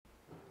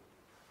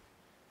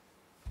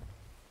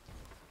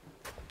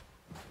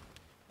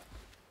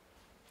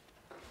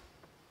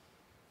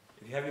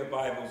you have your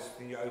Bibles,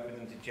 can you open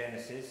them to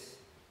Genesis?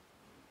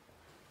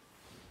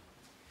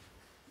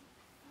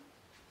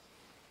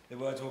 The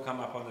words will come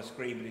up on the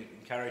screen, but I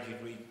encourage you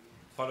to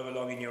follow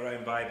along in your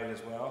own Bible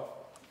as well.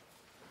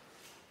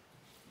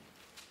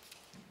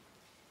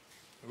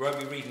 We won't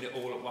be reading it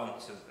all at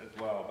once as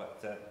well,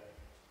 but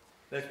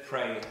let's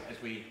pray as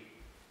we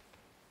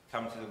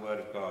come to the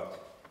Word of God.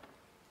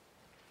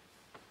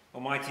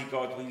 Almighty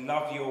God, we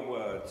love your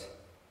Word,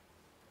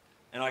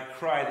 and I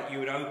cry that you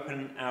would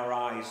open our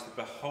eyes to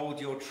behold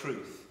your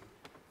truth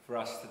for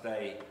us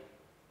today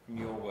from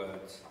your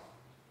words.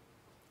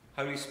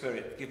 Holy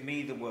Spirit, give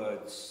me the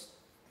words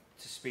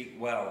to speak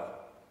well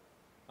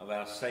of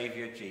our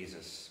Saviour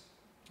Jesus,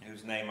 in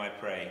whose name I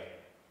pray.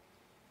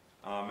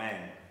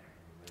 Amen.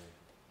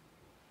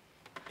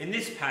 In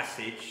this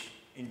passage,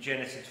 in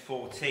Genesis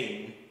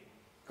 14,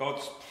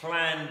 God's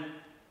plan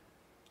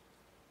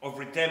of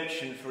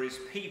redemption for his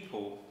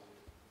people,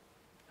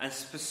 and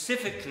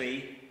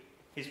specifically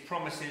his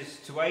promises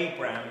to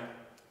Abraham,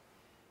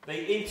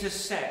 they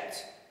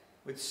intersect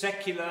with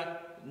secular,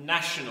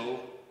 national,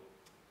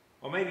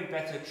 or maybe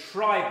better,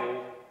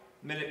 tribal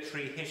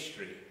military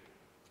history.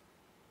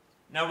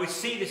 Now we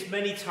see this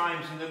many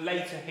times in the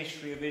later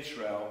history of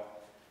Israel,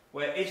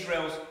 where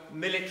Israel's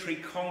military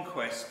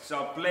conquests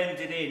are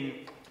blended in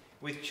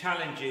with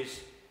challenges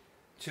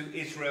to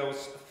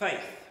Israel's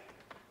faith.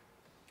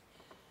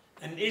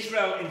 And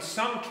Israel, in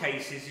some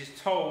cases, is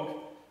told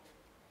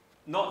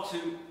not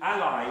to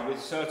ally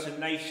with certain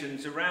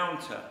nations around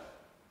her.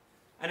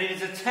 And it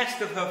is a test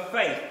of her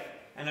faith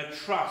and her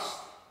trust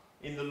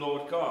in the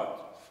Lord God.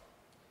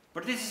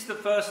 But this is the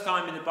first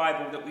time in the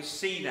Bible that we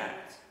see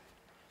that.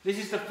 This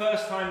is the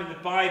first time in the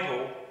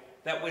Bible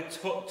that we're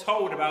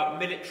told about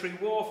military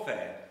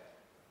warfare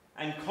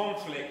and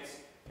conflict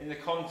in the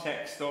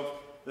context of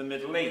the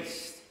Middle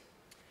East.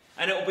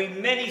 And it will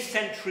be many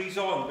centuries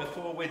on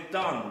before we're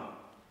done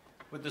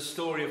with the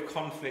story of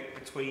conflict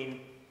between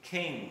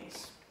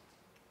kings.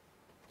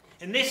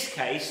 In this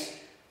case,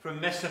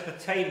 from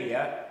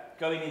Mesopotamia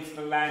going into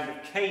the land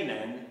of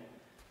Canaan,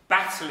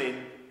 battling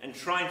and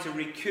trying to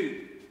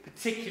recoup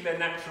particular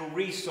natural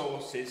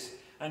resources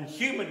and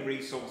human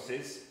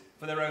resources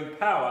for their own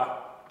power,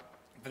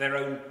 for their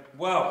own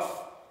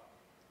wealth.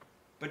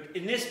 But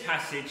in this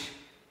passage,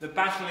 the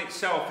battle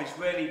itself is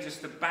really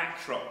just a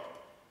backdrop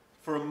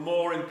for a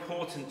more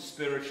important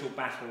spiritual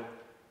battle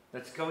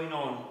that's going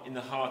on in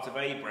the heart of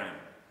Abraham.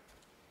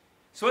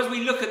 So as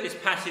we look at this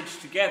passage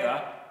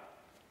together,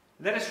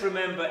 let us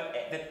remember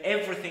that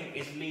everything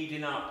is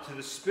leading up to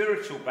the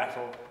spiritual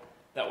battle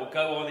that will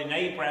go on in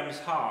Abraham's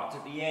heart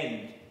at the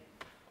end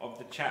of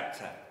the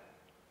chapter.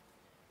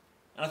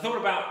 And I thought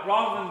about,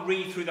 rather than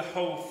read through the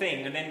whole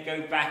thing and then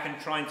go back and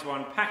trying to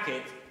unpack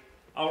it,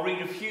 I'll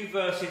read a few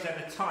verses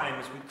at a time,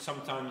 as we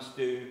sometimes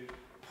do,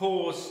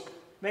 pause,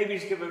 maybe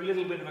just give a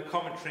little bit of a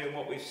commentary on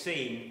what we've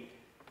seen,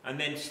 and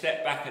then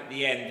step back at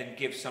the end and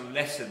give some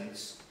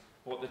lessons,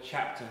 what the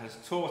chapter has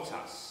taught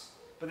us.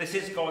 But this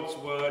is God's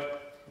word,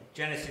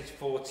 Genesis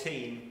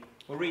 14.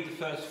 We'll read the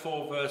first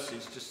 4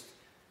 verses just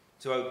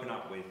to open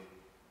up with.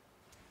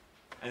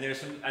 And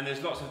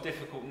there's lots of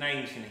difficult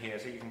names in here,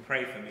 so you can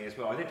pray for me as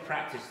well. I did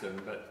practice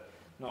them, but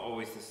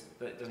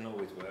that doesn't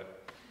always work.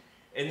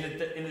 In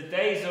the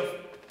days of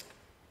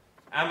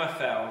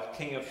Amaphel,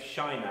 king of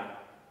Shinar,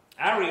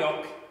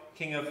 Arioch,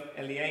 king of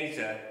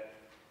Eliezer,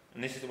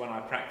 and this is the one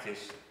I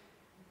practiced,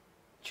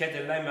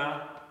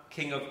 Chedorlaomer,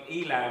 king of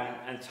Elam,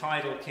 and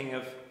Tidal, king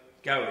of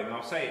Goim.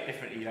 I'll say it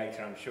differently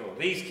later, I'm sure.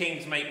 These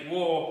kings make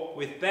war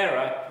with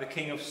Bera, the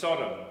king of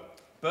Sodom,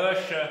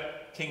 Bersha,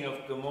 king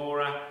of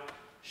Gomorrah,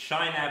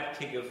 Shinab,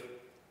 king of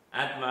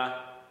Admah,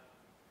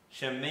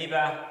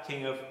 Shemeba,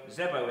 king of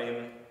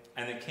Zeboim,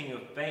 and the king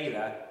of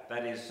Bela,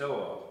 that is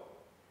Zoar.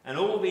 And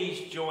all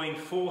these joined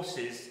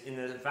forces in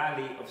the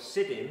valley of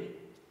Siddim,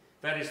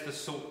 that is the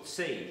Salt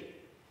Sea.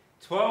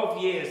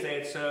 12 years they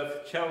had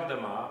served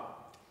Cheldamar,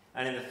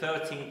 and in the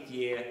 13th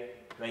year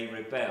they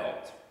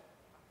rebelled.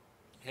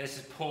 Let's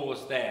just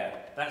pause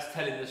there. That's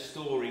telling the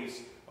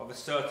stories of a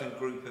certain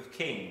group of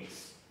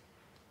kings.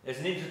 There's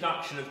an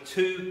introduction of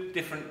 2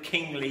 different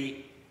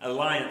kingly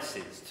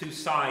alliances, 2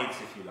 sides,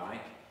 if you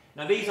like.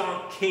 Now, these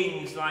aren't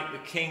kings like the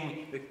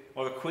king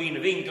or the Queen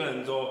of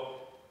England or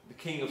the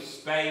King of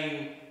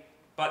Spain,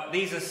 but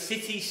these are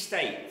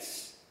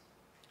city-states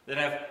that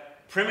have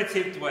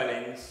primitive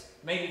dwellings.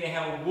 Maybe they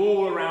have a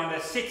wall around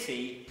their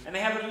city, and they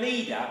have a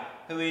leader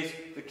who is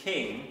the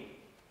king,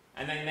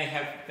 and then they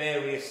have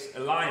various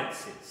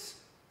alliances.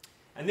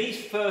 And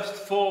these first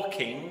 4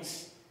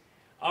 kings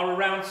are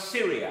around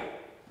Syria.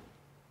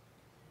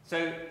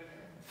 So,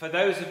 for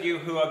those of you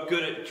who are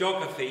good at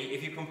geography,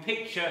 if you can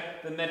picture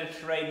the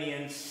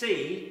Mediterranean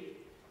Sea,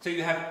 so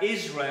you have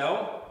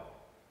Israel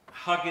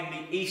hugging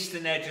the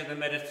eastern edge of the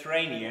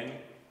Mediterranean,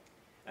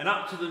 and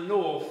up to the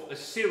north,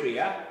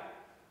 Assyria,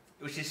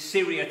 which is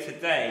Syria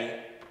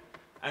today,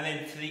 and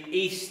then to the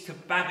east to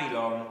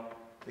Babylon,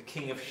 the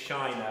king of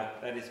Shinar,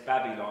 that is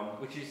Babylon,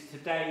 which is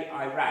today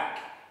Iraq.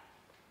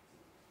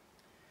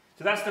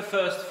 So that's the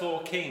first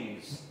 4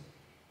 kings.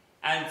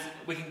 And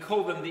we can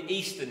call them the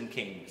Eastern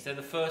Kings. They're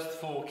the first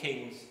 4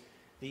 kings,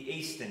 the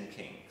Eastern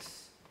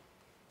Kings.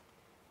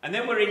 And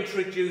then we're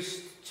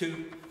introduced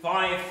to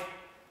five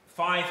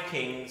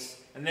kings,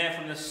 and they're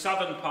from the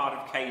southern part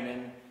of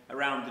Canaan,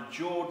 around the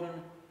Jordan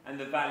and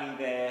the valley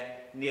there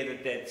near the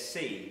Dead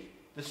Sea.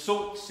 The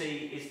Salt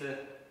Sea is the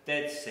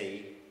Dead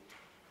Sea,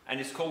 and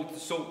it's called the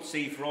Salt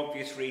Sea for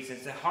obvious reasons.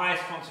 It's the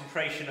highest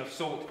concentration of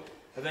salt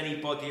of any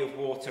body of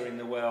water in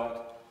the world,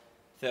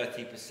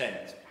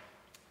 30%.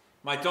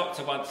 My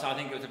doctor once, I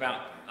think it was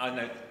about,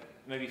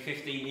 maybe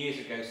 15 years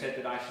ago, said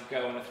that I should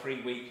go on a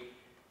 3-week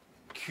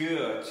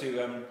cure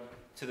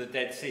to the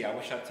Dead Sea. I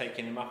wish I'd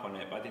taken him up on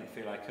it, but I didn't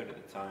feel I could at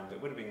the time, but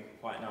it would have been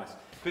quite nice.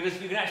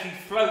 Because you can actually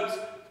float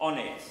on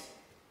it.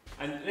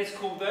 And let's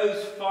call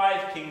those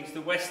 5 kings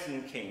the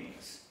Western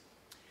Kings.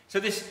 So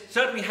this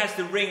certainly has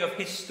the ring of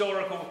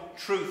historical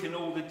truth in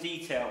all the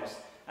details.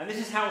 And this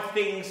is how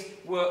things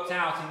worked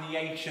out in the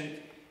ancient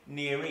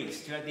Near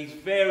East. You had these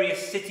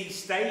various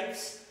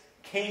city-states,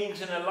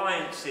 kings and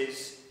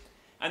alliances,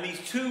 and these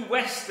 2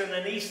 Western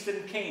and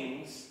Eastern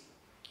kings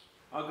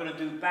are going to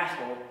do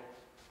battle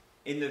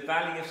in the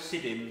valley of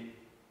Siddim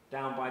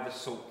down by the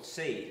Salt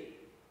Sea.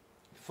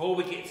 Before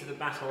we get to the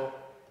battle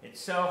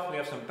itself, we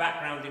have some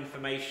background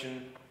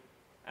information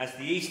as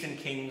the Eastern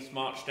kings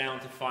march down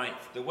to fight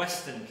the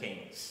Western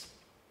kings.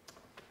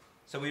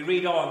 So we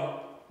read on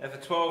that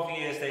for 12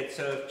 years they'd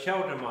served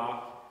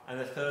Chaldemar, and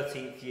the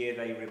 13th year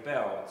they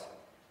rebelled.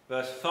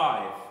 Verse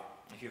 5,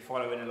 if you're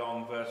following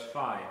along, verse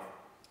 5.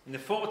 In the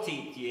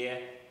 14th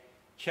year,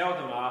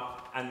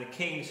 Chaldemar and the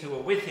kings who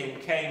were with him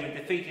came and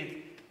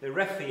defeated the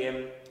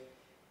Rephaim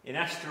in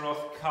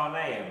Ashtaroth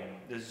Karnaim,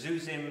 the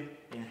Zuzim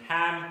in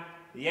Ham,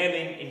 the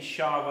Emin in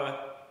Shaveh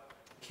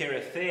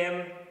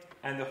Kirithaim,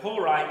 and the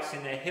Horites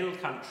in their hill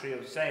country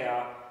of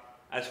Zair,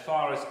 as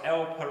far as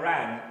El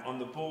Paran on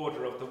the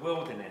border of the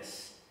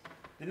wilderness.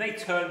 Then they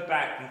turned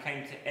back and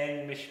came to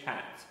En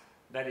Mishpat,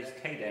 that is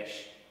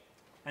Kadesh,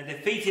 and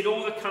defeated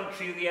all the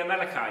country of the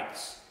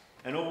Amalekites,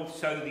 and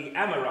also the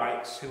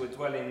Amorites who were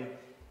dwelling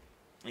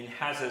in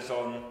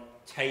Hazazon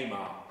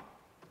Tamar.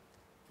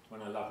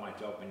 When I love my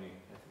job when you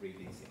have to read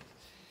these things.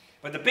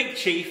 But the big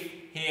chief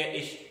here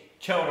is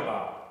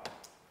Chaldemar.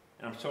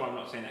 And I'm sorry I'm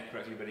not saying that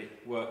correctly, but it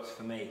works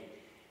for me.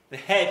 The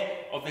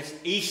head of this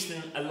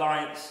Eastern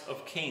alliance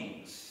of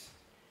kings.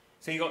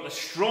 So you've got the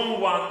strong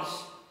ones,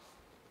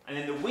 and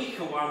then the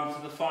weaker ones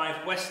are the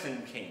 5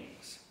 Western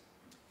kings.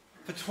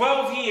 For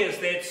 12 years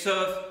they had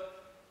served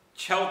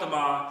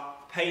Chaldemar,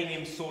 paying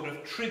him sort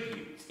of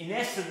tribute. In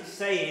essence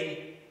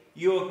saying,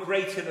 you're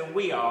greater than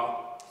we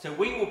are, so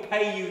we will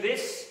pay you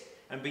this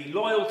and be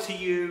loyal to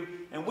you,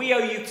 and we owe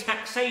you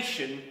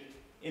taxation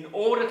in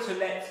order to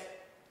let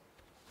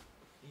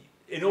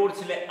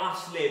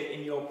us live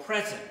in your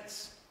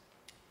presence.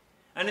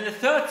 And in the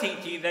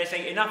 13th year they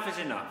say, enough is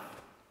enough.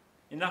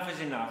 Enough is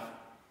enough.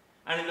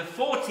 And in the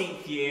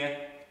 14th year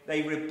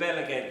they rebel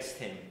against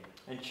him.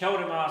 And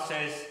Chaldemar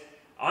says,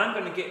 I'm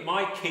going to get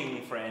my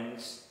king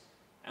friends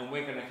and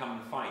we're going to come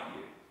and fight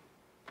you.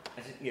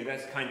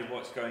 That's kind of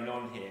what's going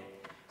on here.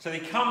 So they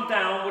come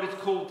down what is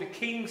called the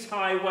King's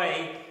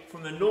Highway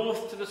from the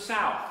north to the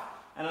south.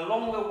 And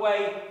along the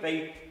way,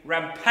 they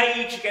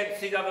rampage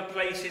against these other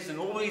places and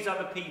all these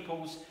other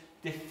peoples,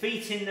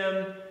 defeating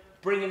them,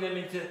 bringing them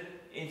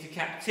into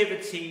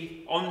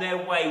captivity on their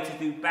way to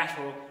do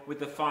battle with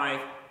the 5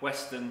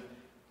 Western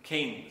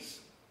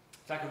kings.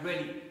 It's like a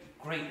really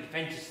great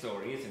adventure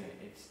story, isn't it?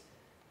 It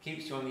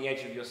keeps you on the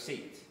edge of your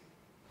seat,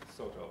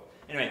 sort of.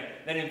 Anyway,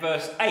 then in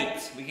verse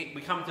 8,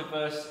 we come to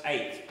verse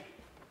 8.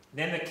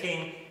 Then the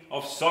king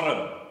of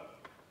Sodom,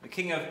 the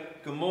king of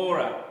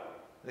Gomorrah,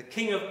 the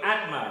king of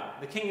Admah,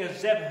 the king of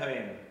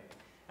Zeboim,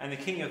 and the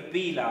king of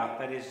Bela,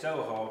 that is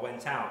Zohar,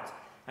 went out.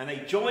 And they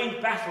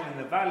joined battle in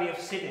the valley of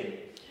Siddim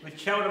with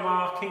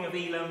Chaldemar, king of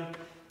Elam,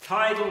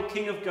 Tidal,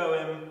 king of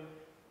Goim,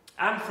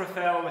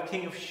 Amphraphel, the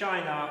king of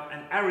Shinar,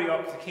 and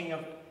Arioch, the king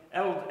of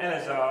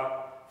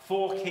Elazar,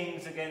 4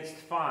 kings against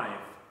 5.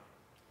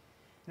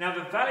 Now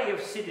the valley of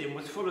Siddim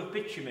was full of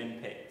bitumen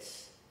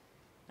pits.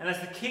 And as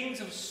the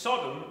kings of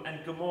Sodom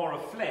and Gomorrah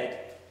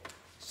fled,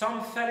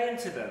 some fell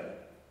into them,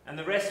 and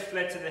the rest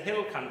fled to the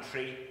hill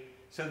country.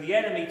 So the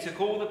enemy took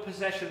all the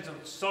possessions of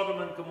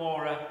Sodom and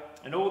Gomorrah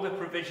and all the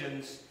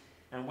provisions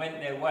and went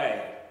their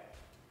way.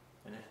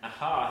 And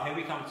here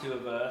we come to a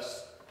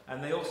verse.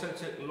 And they also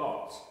took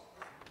Lot,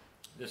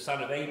 the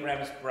son of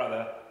Abraham's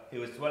brother,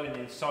 who was dwelling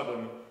in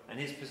Sodom, and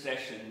his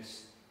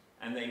possessions,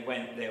 and they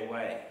went their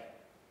way.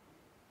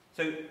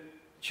 So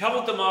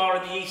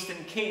Chaldemar and the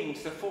eastern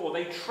kings, the 4,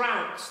 they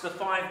trounce the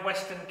 5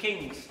 western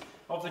kings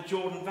of the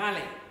Jordan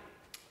Valley.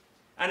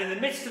 And in the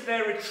midst of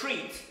their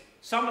retreat,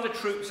 some of the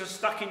troops are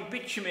stuck in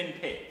bitumen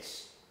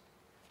pits.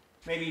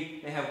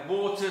 Maybe they have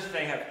waters,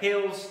 they have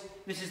hills.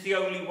 This is the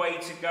only way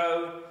to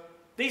go.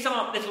 These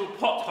aren't little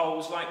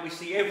potholes like we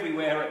see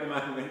everywhere at the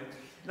moment.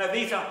 No,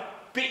 these are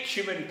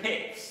bitumen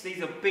pits.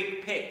 These are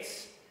big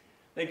pits.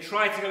 They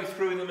try to go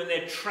through them and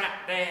they're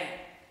trapped there.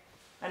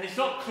 And it's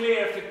not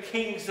clear if the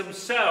kings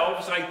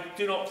themselves, I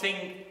do not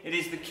think it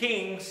is the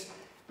kings,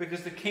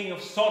 because the king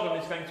of Sodom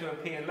is going to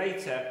appear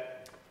later,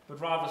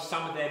 but rather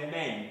some of their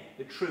men,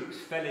 the troops,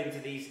 fell into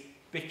these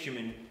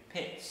bitumen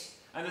pits.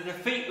 And the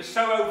defeat was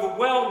so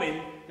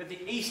overwhelming that the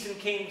eastern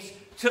kings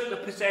took the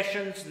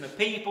possessions and the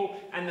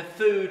people and the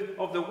food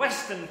of the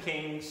western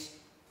kings.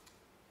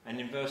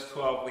 And in verse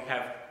 12 we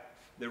have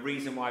the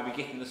reason why we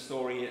get in the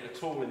story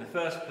at all in the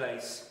first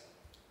place.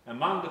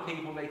 Among the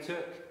people they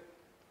took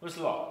was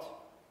Lot,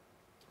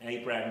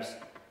 Abraham's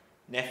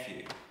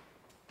nephew.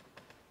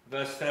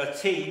 Verse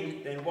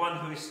 13, then one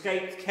who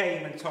escaped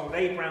came and told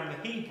Abraham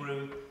the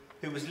Hebrew,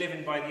 who was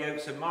living by the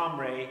oaks of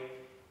Mamre,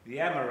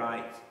 the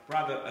Amorite,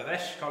 brother of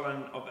Eshcol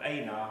of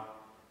Aner.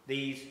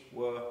 These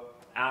were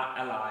our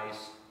allies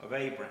of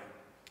Abraham.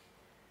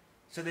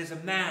 So there's a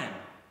man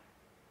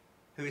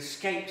who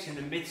escapes in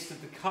the midst of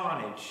the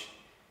carnage.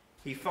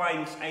 He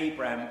finds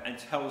Abraham and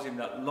tells him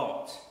that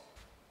Lot,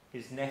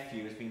 his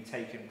nephew, has been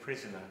taken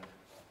prisoner.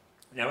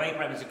 Now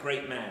Abraham is a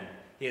great man.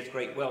 He has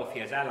great wealth. He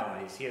has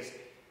allies.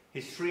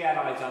 His three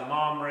allies are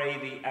Mamre,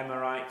 the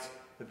Amorite,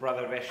 the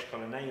brother of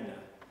Eshcol and Aner.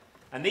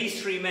 And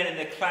these three men and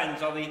their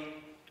clans are the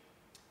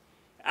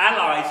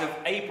allies of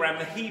Abraham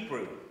the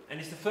Hebrew. And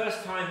it's the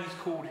first time he's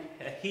called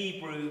a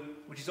Hebrew,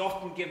 which is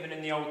often given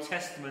in the Old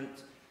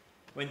Testament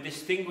when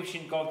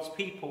distinguishing God's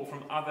people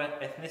from other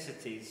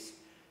ethnicities.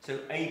 So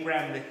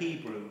Abraham the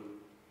Hebrew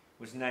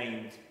was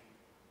named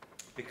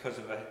because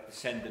of a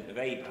descendant of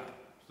Abraham.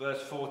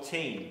 Verse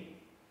 14,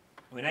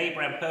 when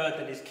Abraham heard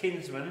that his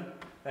kinsman,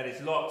 that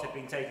is Lot, had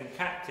been taken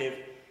captive,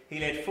 he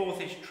led forth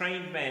his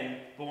trained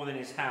men born in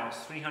his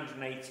house,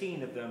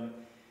 318 of them,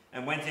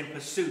 and went in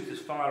pursuit as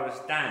far as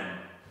Dan.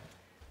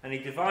 And he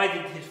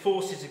divided his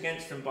forces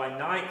against them by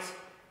night,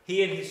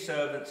 he and his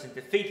servants, and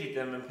defeated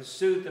them and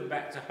pursued them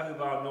back to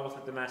Hobah north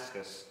of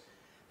Damascus.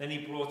 Then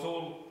he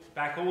brought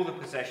back all the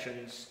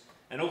possessions,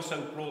 and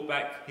also brought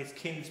back his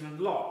kinsman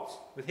Lot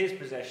with his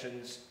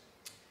possessions,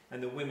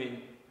 and the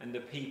women and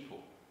the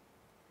people.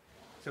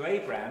 So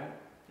Abraham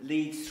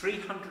leads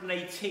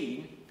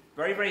 318,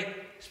 very, very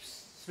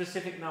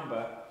specific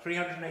number,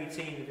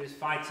 318 of his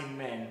fighting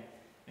men,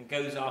 and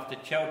goes after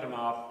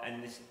Cheldamar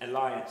and this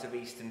alliance of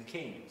eastern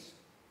kings.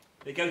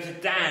 They go to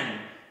Dan,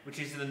 which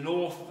is in the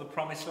north of the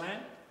Promised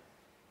Land.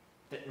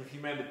 If you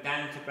remember,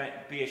 Dan to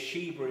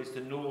Beersheba is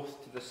the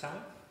north to the south.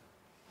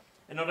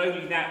 And not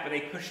only that, but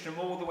they pushed them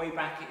all the way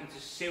back into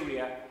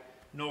Syria,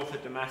 north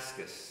of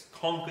Damascus,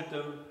 conquered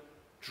them,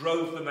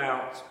 drove them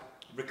out,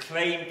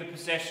 reclaimed the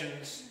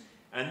possessions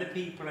and the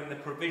people and the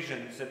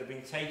provisions that had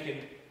been taken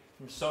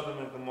from Sodom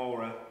and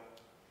Gomorrah.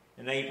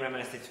 And Abraham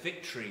has this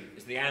victory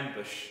as they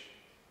ambush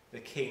the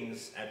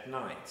kings at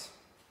night.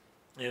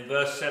 In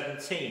verse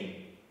 17,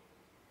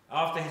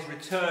 after his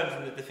return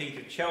from the defeat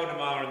of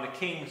Cheldamar and the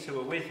kings who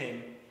were with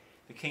him,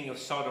 the king of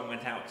Sodom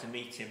went out to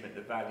meet him at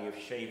the valley of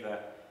Shaveh,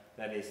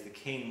 that is the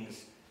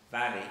king's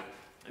valley.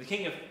 And the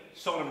king of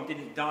Sodom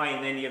didn't die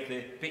in any of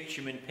the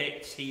bitumen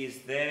pits. He is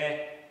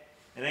there.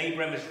 And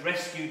Abraham has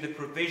rescued the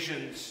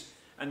provisions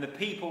and the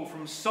people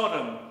from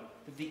Sodom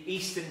that the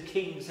eastern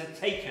kings had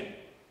taken.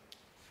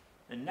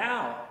 And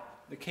now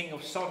the king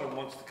of Sodom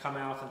wants to come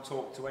out and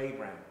talk to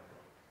Abraham.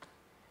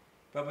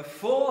 But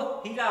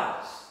before he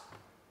does,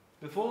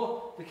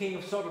 before the king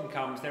of Sodom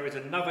comes, there is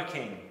another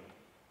king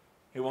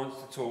who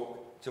wants to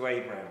talk to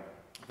Abraham.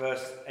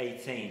 Verse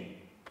 18.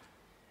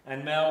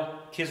 And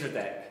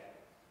Melchizedek,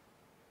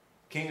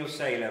 king of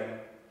Salem,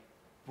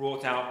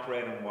 brought out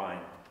bread and wine.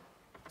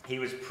 He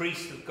was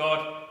priest of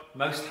God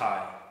Most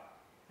High,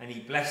 and he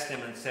blessed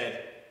him and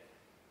said,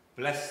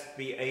 Blessed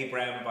be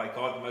Abraham by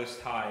God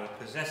Most High,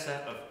 possessor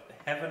of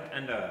heaven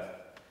and earth,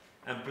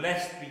 and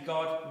blessed be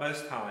God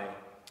Most High,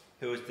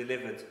 who has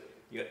delivered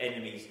your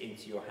enemies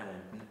into your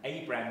hand. And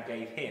Abraham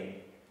gave him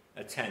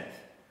a tenth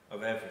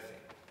of everything.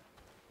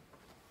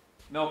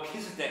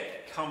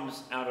 Melchizedek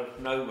comes out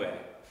of nowhere.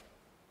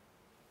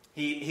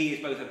 He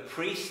is both a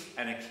priest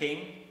and a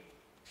king,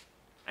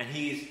 and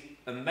he is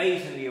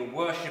amazingly a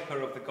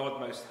worshipper of the God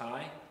Most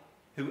High,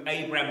 who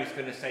Abraham is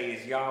going to say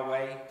is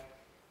Yahweh.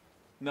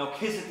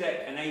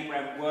 Melchizedek and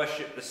Abraham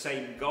worship the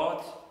same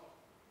God,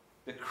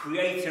 the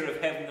creator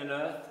of heaven and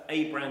earth,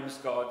 Abraham's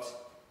God.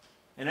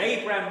 And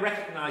Abraham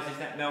recognizes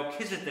that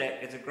Melchizedek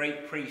is a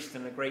great priest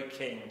and a great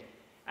king,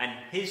 and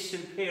his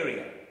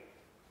superior.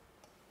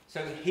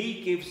 So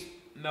he gives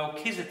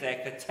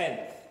Melchizedek a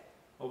tenth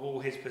of all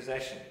his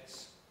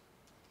possessions.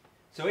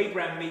 So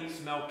Abraham meets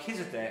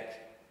Melchizedek,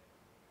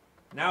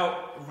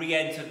 now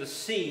re-enter the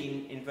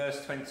scene in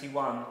verse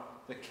 21,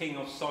 the king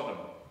of Sodom.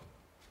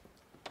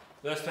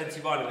 Verse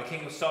 21, and the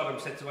king of Sodom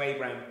said to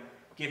Abraham,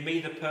 Give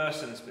me the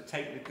persons, but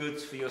take the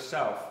goods for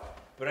yourself.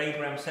 But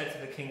Abraham said to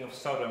the king of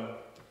Sodom,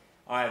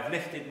 I have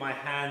lifted my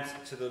hand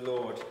to the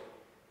Lord,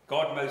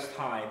 God Most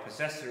High,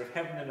 possessor of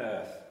heaven and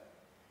earth,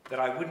 that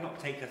I would not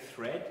take a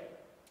thread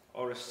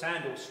or a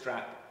sandal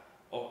strap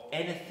or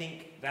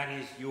anything that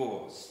is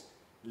yours,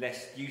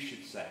 lest you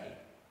should say,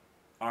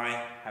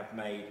 I have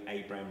made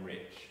Abraham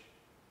rich.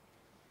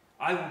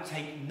 I will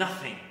take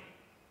nothing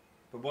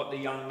but what the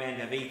young men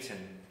have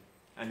eaten,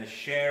 and the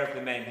share of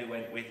the men who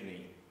went with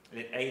me.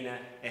 Let Aner,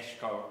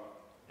 Eshcol,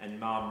 and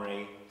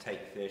Mamre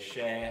take their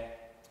share.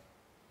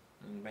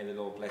 And may the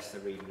Lord bless the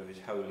reading of his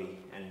holy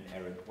and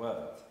inerrant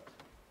word.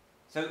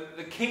 So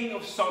the king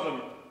of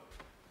Sodom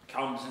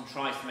comes and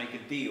tries to make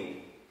a deal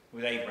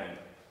with Abraham.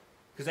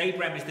 Because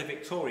Abraham is the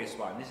victorious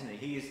one, isn't he?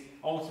 He is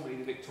ultimately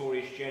the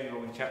victorious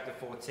general in chapter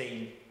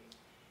 14.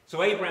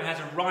 So Abraham has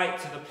a right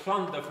to the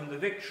plunder from the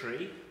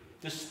victory.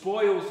 The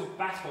spoils of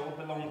battle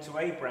belong to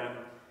Abraham.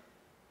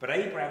 But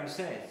Abraham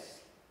says,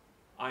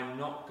 I'm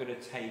not going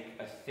to take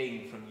a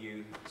thing from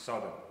you,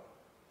 Sodom.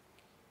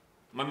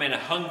 My men are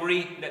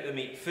hungry, let them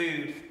eat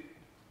food,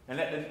 and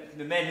let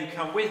the men who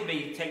come with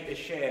me take their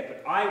share.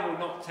 But I will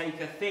not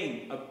take a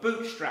thing, a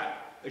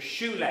bootstrap, a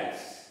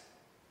shoelace.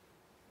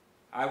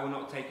 I will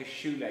not take a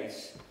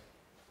shoelace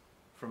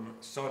from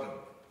Sodom.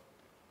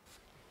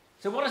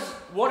 So what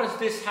does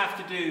this have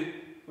to do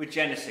with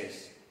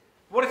Genesis?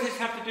 What does this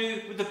have to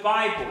do with the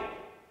Bible?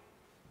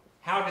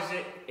 How does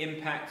it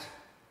impact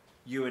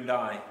you and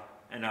I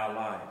and our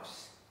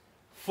lives?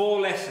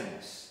 4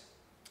 lessons.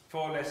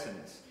 4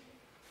 lessons.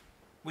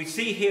 We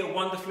see here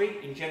wonderfully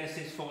in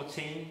Genesis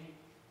 14,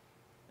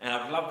 and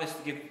I'd love this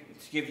to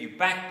give you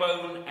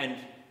backbone and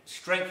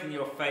strengthen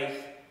your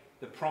faith.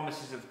 The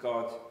promises of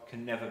God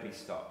can never be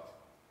stopped.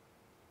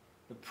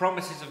 The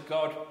promises of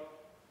God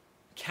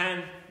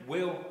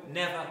will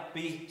never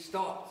be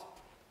stopped.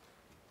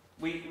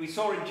 We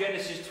saw in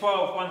Genesis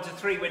 12,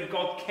 1-3, when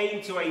God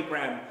came to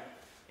Abraham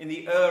in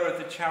the Ur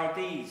of the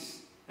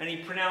Chaldees, and he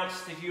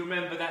pronounced, if you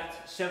remember,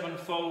 that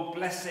 7-fold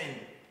blessing.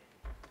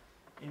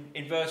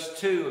 In verse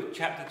 2 of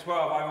chapter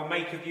 12, I will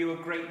make of you a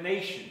great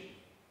nation.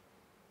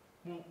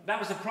 Well, that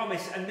was a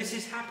promise, and this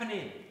is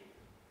happening.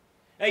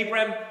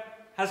 Abraham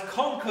has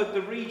conquered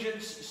the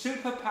region's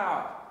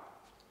superpower.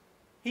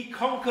 He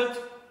conquered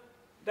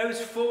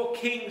those 4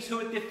 kings who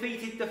had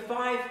defeated the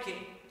 5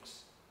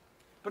 kings.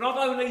 But not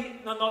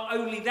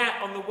only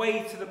that, on the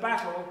way to the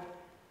battle,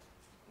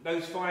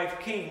 those 5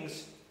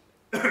 kings,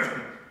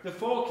 the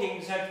 4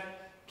 kings had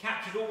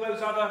captured all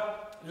those other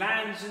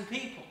lands and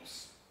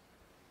peoples.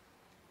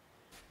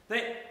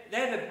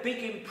 They're the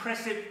big,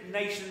 impressive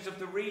nations of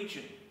the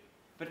region.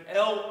 But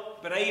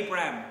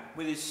Abraham,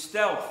 with his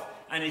stealth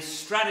and his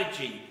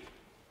strategy,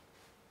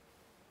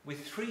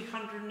 with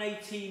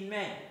 318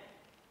 men,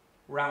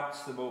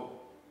 routs them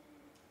all.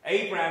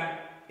 Abraham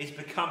is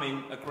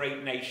becoming a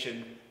great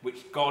nation,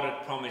 which God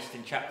had promised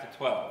in chapter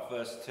 12,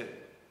 verse 2.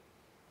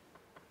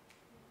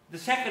 The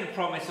second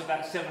promise of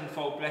that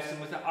 7-fold blessing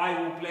was that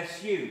I will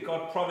bless you.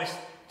 God promised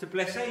to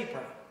bless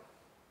Abraham.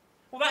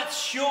 Well, that's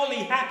surely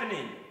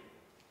happening.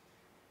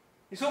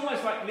 It's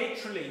almost like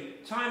literally,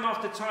 time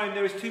after time,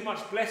 there is too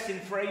much blessing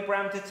for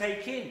Abraham to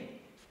take in.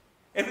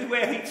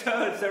 Everywhere he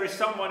turns, there is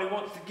someone who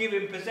wants to give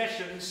him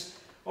possessions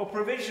or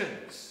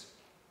provisions.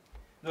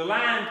 The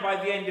land, by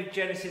the end of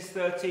Genesis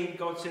 13,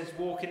 God says,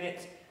 walk in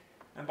it.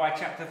 And by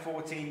chapter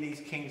 14, these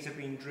kings have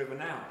been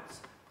driven out.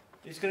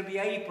 It's going to be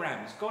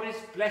Abraham's. God is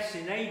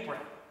blessing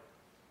Abraham.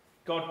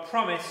 God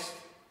promised,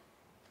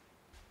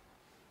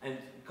 and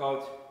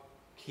God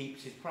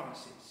keeps his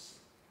promises.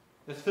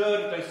 The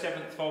third of those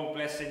 7-fold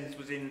blessings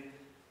was in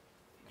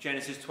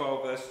Genesis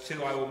 12, verse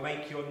 2, I will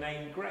make your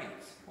name great.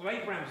 Well,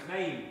 Abraham's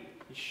name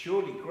is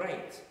surely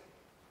great,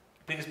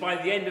 because by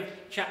the end of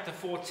chapter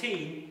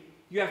 14,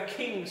 you have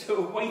kings who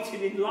are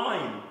waiting in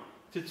line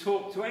to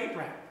talk to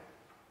Abraham.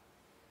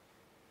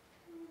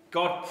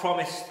 God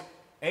promised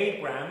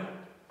Abraham,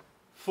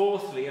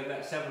 fourthly, of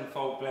that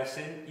 7-fold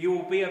blessing, you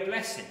will be a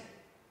blessing.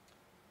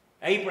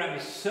 Abraham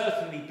is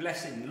certainly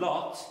blessing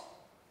Lot.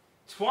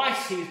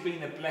 Twice he has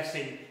been a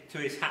blessing to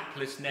his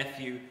hapless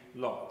nephew,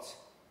 Lot.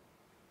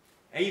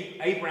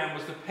 Abraham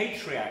was the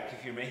patriarch,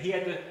 if you remember.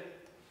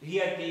 He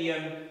had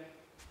the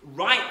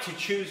right to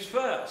choose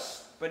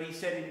first. But he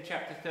said in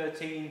chapter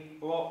 13,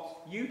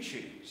 Lot, you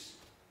choose.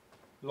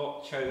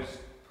 Lot chose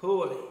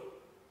poorly.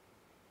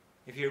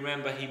 If you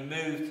remember, he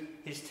moved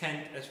his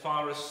tent as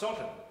far as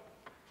Sodom.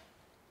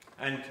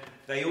 And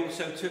they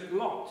also took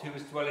Lot, who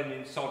was dwelling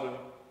in Sodom,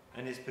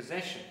 and his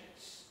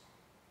possessions.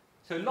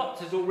 So Lot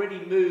has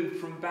already moved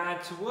from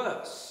bad to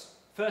worse.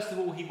 First of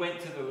all, he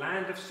went to the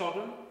land of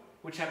Sodom,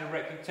 which had a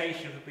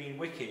reputation for being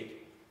wicked.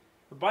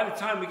 But by the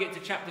time we get to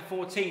chapter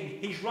 14,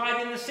 he's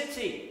right in the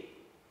city.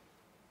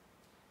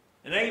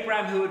 And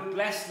Abraham, who had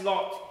blessed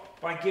Lot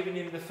by giving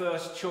him the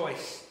first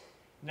choice,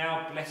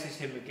 now blesses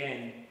him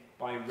again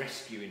by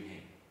rescuing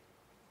him.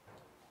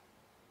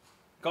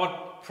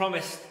 God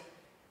promised,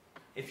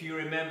 if you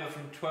remember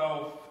from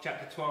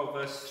chapter 12,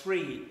 verse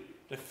 3,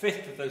 the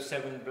fifth of those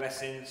 7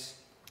 blessings,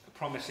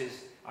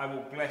 promises, I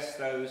will bless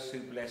those who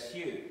bless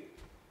you.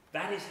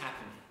 That is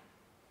happening.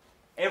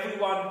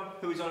 Everyone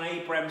who is on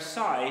Abraham's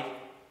side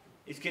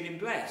is getting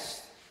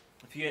blessed.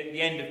 If you at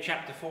the end of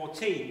chapter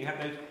 14, you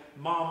have those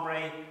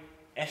Mamre,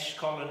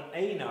 Eshcol and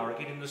Aner are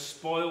getting the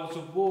spoils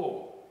of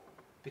war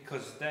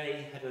because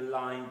they had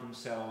aligned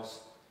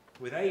themselves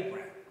with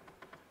Abraham.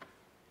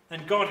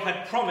 And God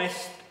had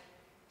promised,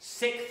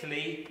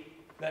 sixthly,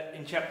 that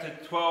in chapter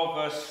 12,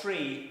 verse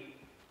 3,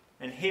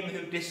 and him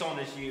who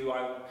dishonours you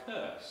I will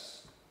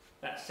curse.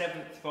 That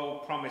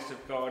 7th-fold promise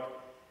of God.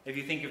 If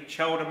you think of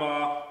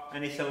Chaldemar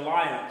and its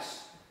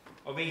alliance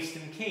of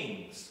eastern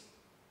kings,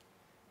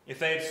 if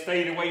they had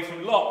stayed away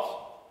from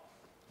Lot,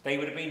 they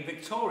would have been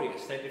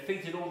victorious. They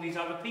defeated all these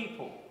other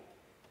people.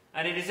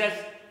 And it's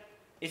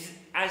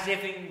as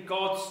if in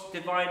God's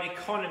divine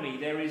economy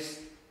there is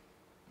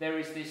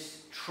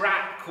this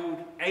trap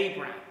called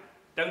Abraham.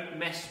 Don't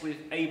mess with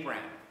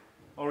Abraham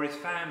or his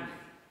family.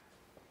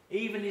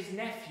 Even his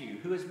nephew,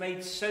 who has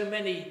made so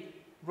many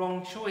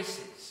wrong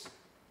choices.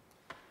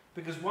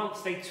 Because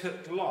once they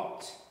took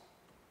Lot,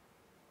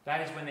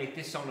 that is when they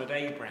dishonoured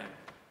Abraham.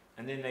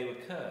 And then they were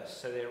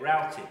cursed, so they're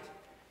routed.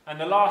 And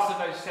the last of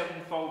those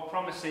sevenfold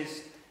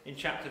promises in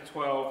chapter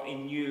 12,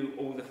 in you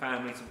all the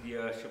families of the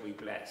earth shall be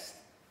blessed.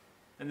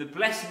 And the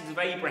blessings of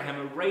Abraham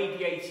are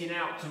radiating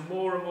out to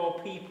more and more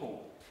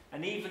people.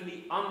 And even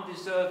the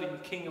undeserving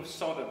king of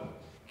Sodom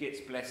gets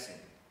blessing.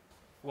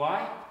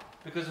 Why?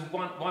 Because of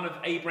one of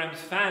Abraham's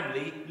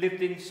family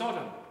lived in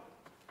Sodom.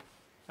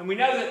 And we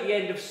know that the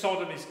end of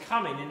Sodom is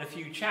coming in a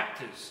few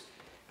chapters.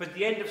 But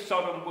the end of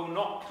Sodom will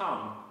not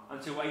come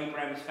until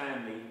Abraham's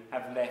family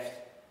have left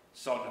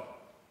Sodom.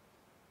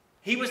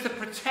 He was the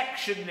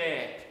protection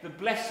there, the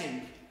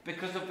blessing,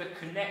 because of the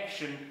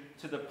connection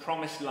to the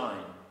promised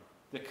line,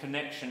 the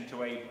connection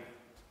to Abraham.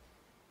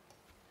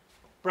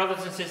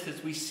 Brothers and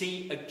sisters, we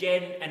see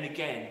again and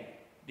again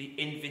the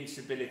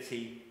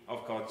invincibility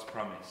of God's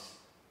promise.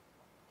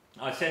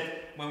 I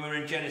said when we were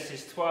in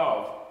Genesis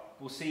 12,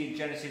 we'll see in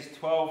Genesis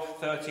 12,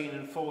 13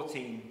 and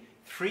 14,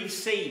 3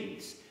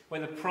 scenes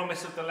where the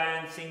promise of the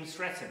land seems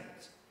threatened.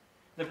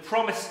 The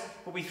promise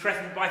will be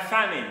threatened by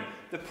famine.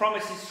 The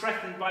promise is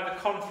threatened by the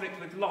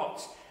conflict with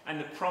Lot. And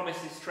the promise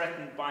is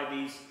threatened by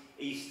these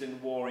eastern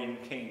warring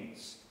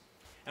kings.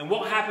 And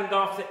what happened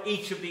after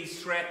each of these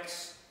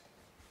threats?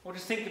 Well,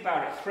 just think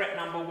about it. Threat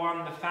number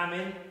 1, the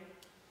famine.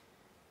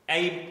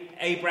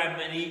 Abraham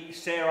and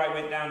Sarai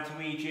went down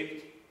to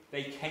Egypt.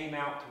 They came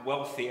out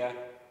wealthier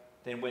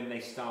than when they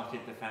started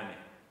the famine.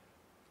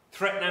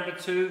 Threat number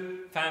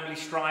 2, family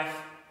strife.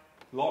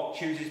 Lot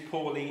chooses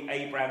poorly,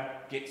 Abraham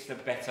gets the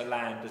better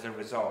land as a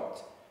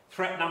result.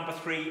 Threat number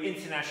 3,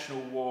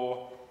 international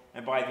war,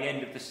 and by the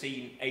end of the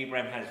scene,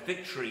 Abraham has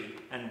victory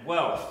and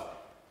wealth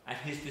at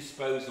his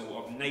disposal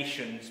of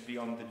nations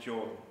beyond the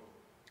Jordan.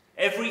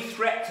 Every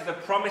threat to the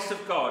promise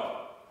of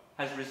God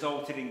has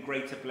resulted in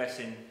greater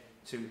blessing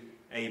to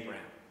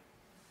Abraham.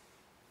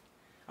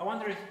 I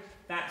wonder if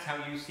that's how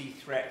you see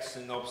threats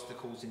and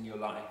obstacles in your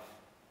life.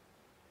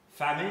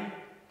 Famine,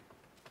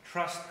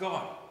 trust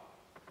God.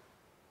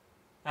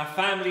 Our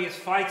family is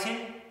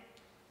fighting.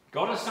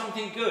 God has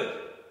something good.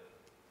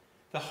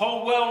 The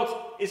whole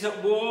world is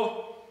at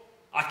war.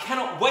 I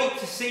cannot wait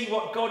to see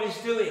what God is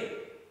doing.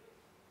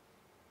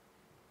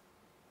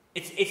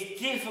 It's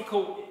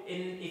difficult,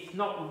 it's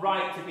not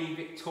right to be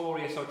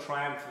victorious or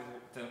triumphant.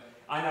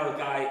 I know a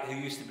guy who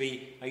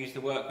I used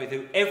to work with,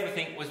 who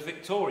everything was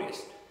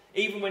victorious.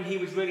 Even when he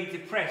was really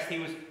depressed, he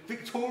was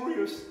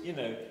victorious,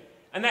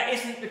 And that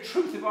isn't the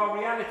truth of our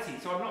reality.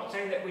 So I'm not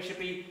saying that we should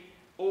be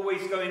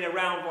always going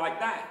around like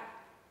that.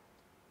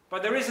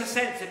 But there is a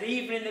sense that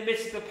even in the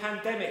midst of the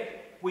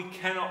pandemic, we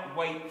cannot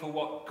wait for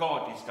what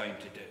God is going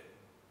to do.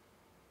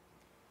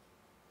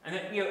 And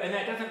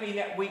that doesn't mean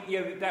that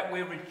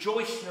we're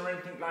rejoicing or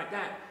anything like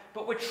that.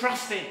 But we're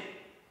trusting.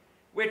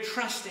 We're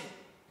trusting.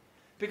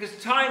 Because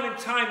time and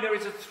time there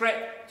is a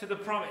threat to the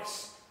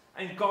promise.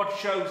 And God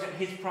shows that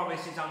his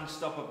promise is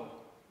unstoppable.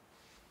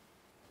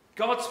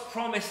 God's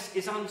promise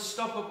is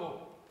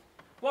unstoppable.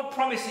 What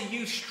promise are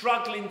you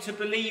struggling to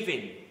believe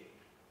in?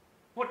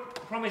 What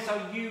promise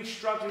are you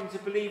struggling to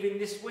believe in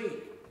this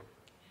week?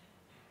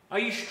 Are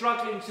you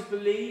struggling to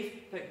believe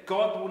that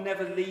God will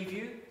never leave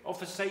you or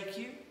forsake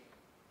you?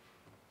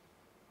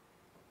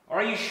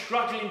 Or are you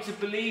struggling to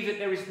believe that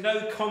there is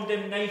no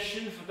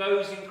condemnation for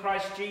those in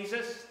Christ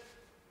Jesus?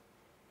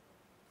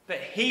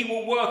 That he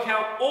will work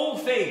out all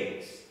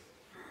things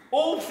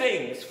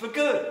for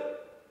good,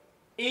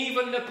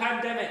 even the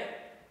pandemic,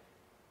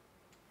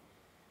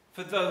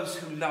 for those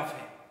who love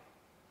him?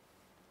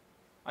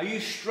 Are you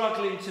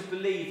struggling to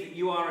believe that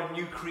you are a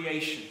new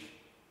creation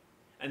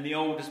and the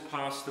old has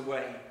passed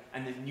away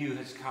and the new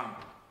has come?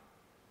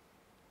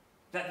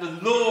 That the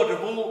Lord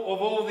of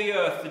all the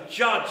earth, the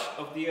judge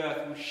of the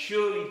earth, will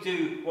surely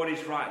do what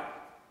is right?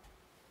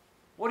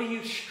 What are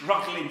you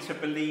struggling to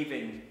believe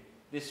in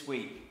this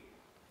week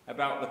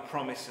about the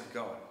promise of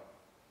God?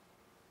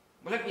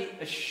 Well, let me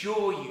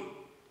assure you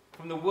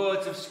from the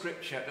words of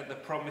Scripture that the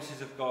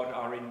promises of God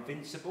are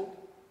invincible,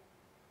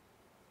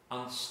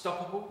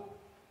 unstoppable.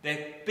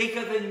 They're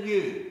bigger than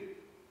you.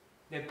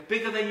 They're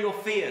bigger than your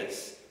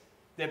fears.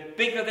 They're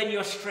bigger than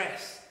your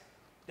stress.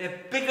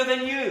 They're bigger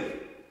than you.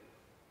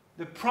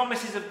 The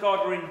promises of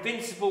God are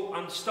invincible,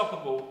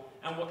 unstoppable,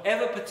 and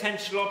whatever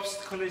potential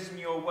obstacle is in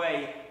your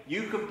way,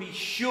 you can be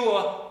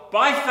sure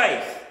by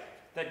faith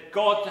that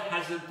God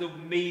has the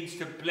means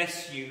to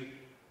bless you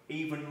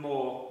even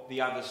more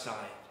the other side.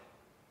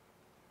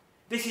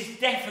 This is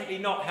definitely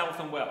not health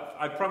and wealth.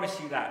 I promise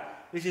you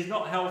that. This is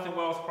not health and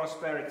wealth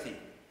prosperity.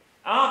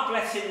 Our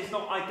blessing is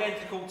not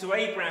identical to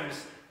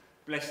Abraham's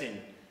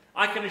blessing.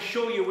 I can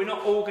assure you we're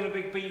not all going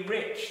to be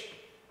rich.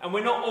 And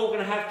we're not all going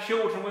to have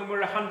children when we're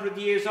 100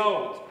 years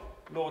old.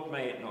 Lord,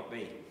 may it not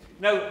be.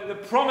 No, the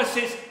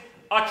promises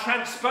are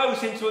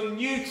transposed into a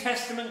New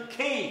Testament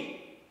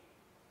key.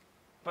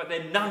 But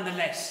they're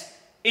nonetheless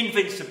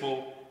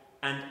invincible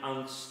and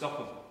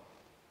unstoppable.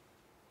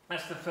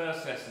 That's the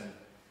first lesson.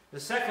 The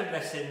second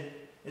lesson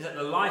is that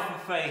the life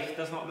of faith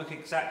does not look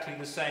exactly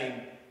the same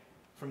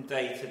from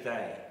day to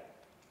day.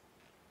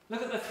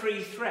 Look at the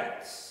three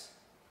threats.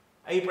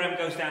 Abraham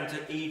goes down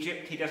to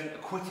Egypt. He doesn't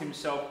acquit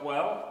himself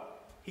well.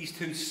 He's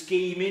too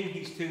scheming.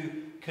 He's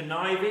too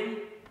conniving.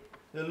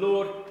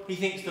 He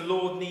thinks the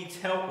Lord needs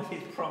help with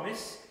his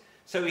promise.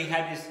 So he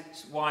had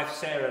his wife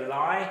Sarah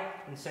lie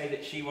and say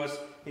that she was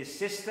his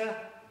sister.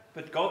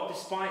 But God,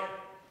 despite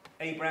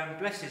Abraham,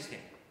 blesses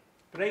him.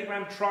 But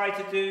Abraham tried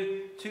to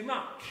do too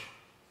much.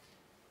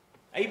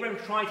 Abraham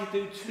tried to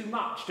do too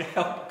much to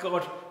help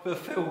God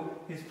fulfill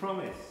his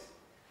promise.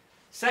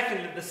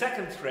 The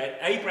second threat,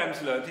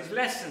 Abraham's learned his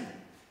lesson.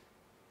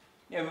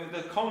 With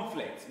the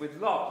conflict with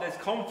Lot, there's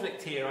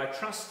conflict here, I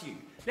trust you.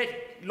 Let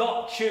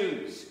Lot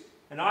choose,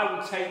 and I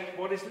will take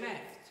what is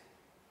left.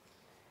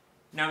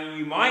 Now,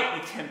 you might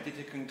be tempted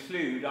to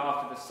conclude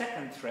after the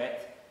second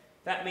threat,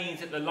 that means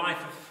that the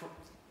life of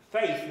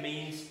faith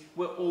means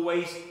we're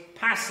always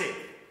passive.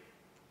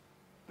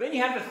 Then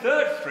you have the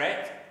third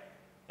threat,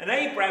 and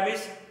Abraham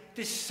is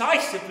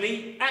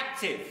decisively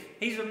active.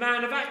 He's a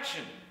man of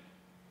action.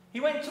 He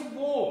went to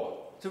war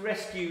to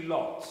rescue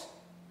Lot.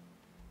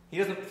 He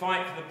doesn't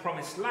fight for the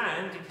promised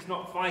land. He's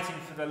not fighting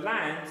for the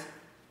land,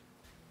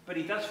 but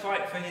he does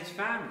fight for his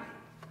family.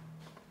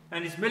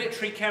 And his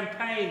military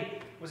campaign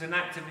was an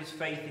act of his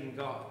faith in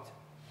God.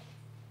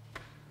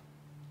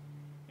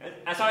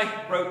 As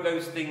I wrote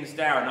those things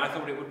down, I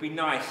thought it would be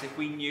nice if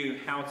we knew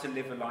how to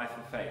live a life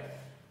of faith,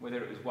 whether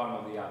it was one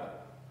or the other.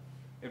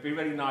 It would be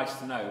really nice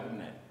to know,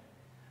 wouldn't it?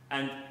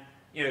 And,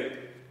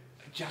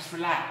 just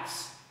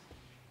relax.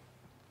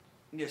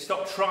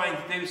 Stop trying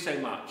to do so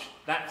much.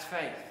 That's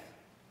faith.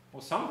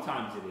 Well,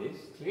 sometimes it is,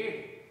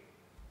 clearly.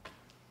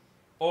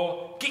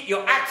 Or get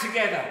your act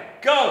together.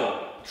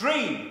 Go,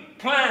 dream,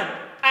 plan,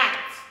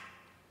 act.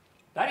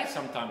 That is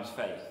sometimes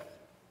faith.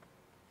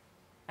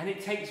 And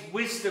it takes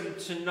wisdom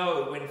to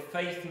know when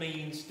faith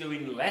means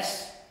doing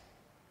less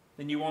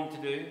than you want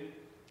to do,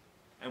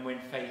 and when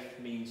faith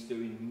means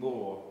doing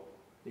more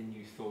than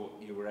you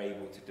thought you were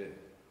able to do.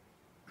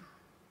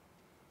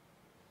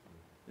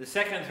 The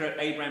second threat,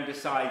 Abraham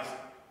decides,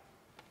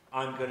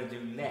 I'm going to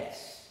do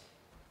less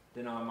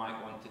than I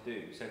might want to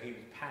do. So he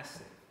was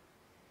passive.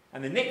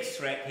 And the next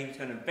threat, he was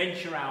going to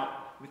venture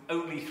out with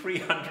only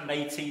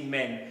 318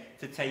 men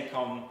to take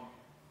on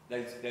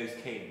those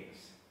kings.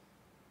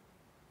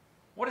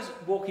 What does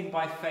walking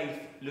by faith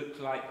look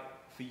like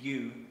for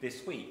you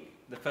this week?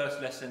 The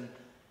first lesson,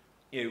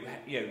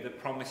 the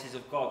promises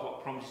of God.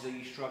 What promises are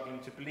you struggling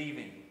to believe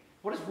in?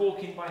 What does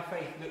walking by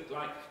faith look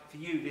like for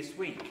you this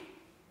week?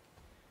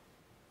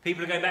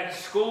 People are going back to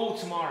school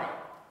tomorrow.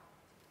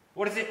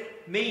 What does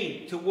it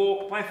mean to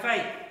walk by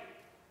faith?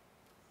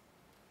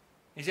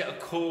 Is it a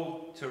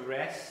call to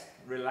rest,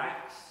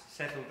 relax,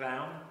 settle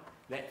down,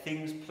 let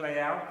things play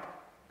out?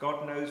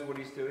 God knows what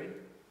he's doing.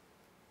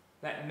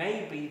 That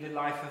may be the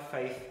life of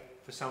faith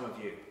for some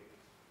of you.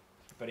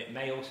 But it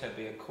may also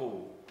be a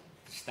call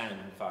to stand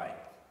and fight.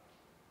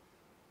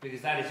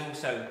 Because that is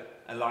also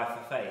a life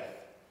of faith.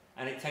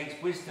 And it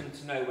takes wisdom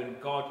to know when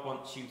God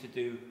wants you to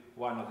do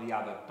one or the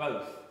other.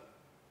 Both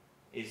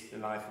is the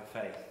life of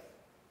faith.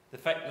 The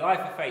life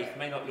of faith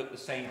may not look the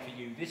same for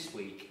you this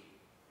week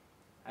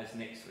as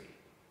next week.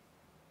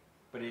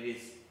 But it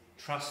is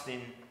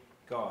trusting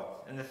God.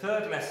 And the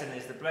third lesson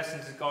is the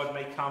blessings of God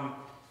may come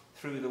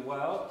through the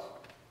world,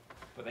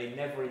 but they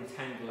never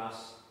entangle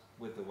us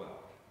with the world.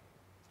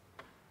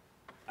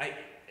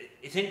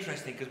 It's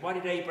interesting, because why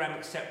did Abraham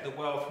accept the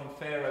wealth from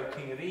Pharaoh,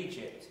 king of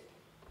Egypt,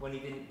 when he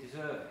didn't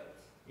deserve it?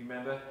 You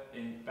remember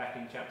back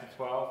in chapter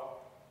 12?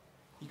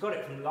 He got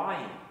it from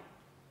lying.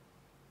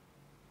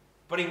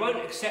 But he won't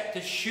accept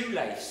a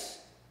shoelace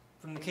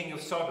from the king of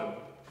Sodom,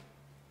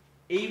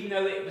 even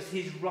though it was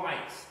his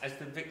right as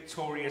the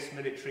victorious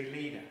military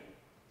leader.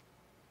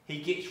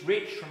 He gets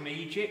rich from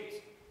Egypt.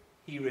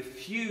 He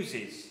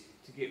refuses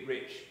to get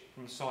rich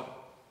from Sodom.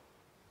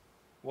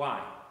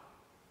 Why?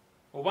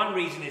 Well, one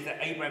reason is that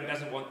Abraham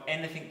doesn't want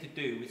anything to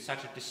do with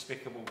such a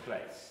despicable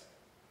place.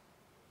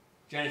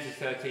 Genesis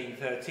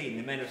 13:13,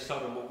 the men of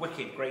Sodom were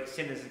wicked, great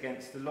sinners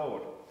against the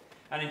Lord.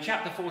 And in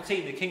chapter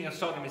 14, the king of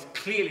Sodom is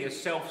clearly a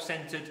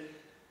self-centered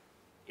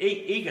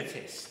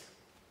egotist.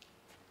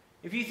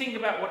 If you think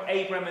about what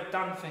Abraham had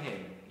done for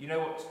him, you know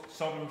what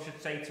Sodom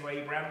should say to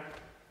Abraham?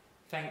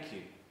 Thank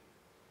you.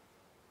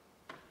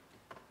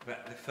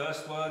 But the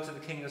first words of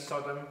the king of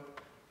Sodom,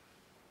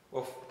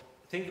 well,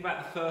 think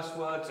about the first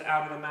words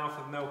out of the mouth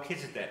of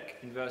Melchizedek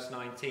in verse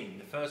 19.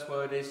 The first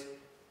word is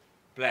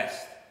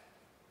blessed.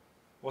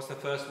 What's the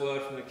first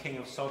word from the king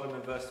of Sodom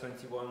in verse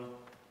 21?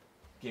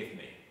 Give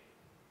me.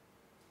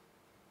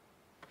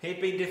 He'd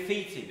been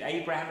defeated.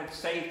 Abraham had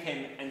saved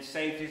him and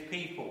saved his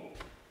people.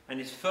 And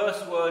his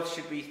first words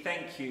should be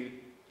thank you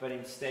but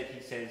instead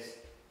he says,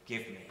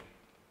 give me.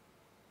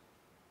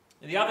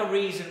 And the other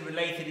reason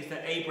related is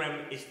that Abraham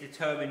is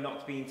determined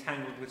not to be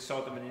entangled with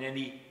Sodom in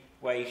any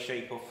way,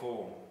 shape or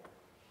form.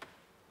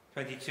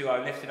 22,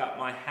 I lifted up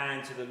my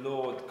hand to the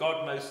Lord,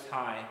 God Most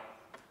High,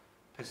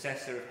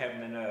 possessor of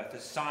heaven and earth, a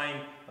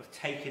sign of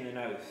taking an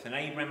oath. And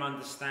Abraham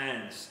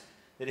understands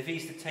that if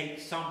he's to take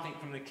something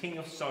from the king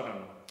of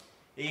Sodom,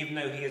 even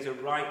though he has a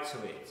right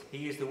to it,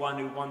 he is the one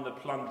who won the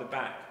plunder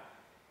back.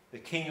 The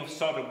king of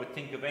Sodom would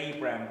think of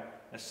Abraham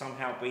as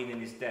somehow being in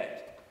his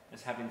debt,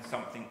 as having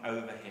something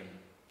over him.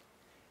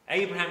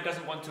 Abraham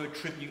doesn't want to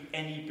attribute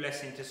any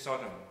blessing to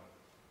Sodom.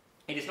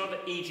 It is not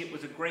that Egypt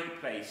was a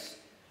great place,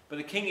 but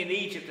the king in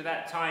Egypt at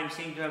that time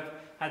seemed to have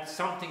had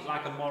something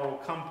like a moral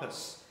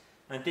compass,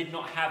 and did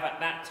not have at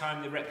that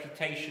time the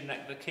reputation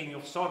that the king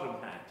of Sodom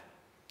had.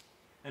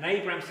 And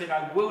Abraham said,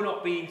 I will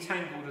not be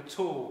entangled at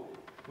all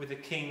with the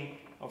king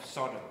of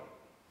Sodom.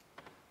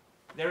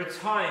 There are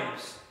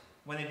times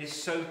when it is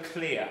so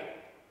clear,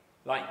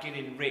 like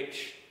getting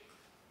rich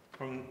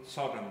from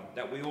Sodom,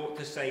 that we ought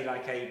to say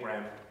like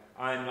Abraham,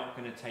 I am not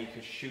going to take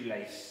a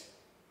shoelace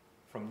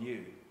from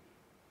you.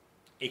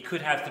 It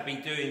could have to be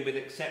doing with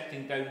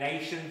accepting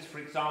donations, for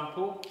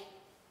example,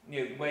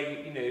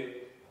 where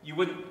you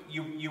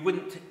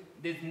wouldn't.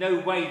 There's no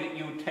way that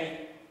you would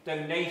take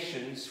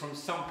donations from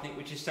something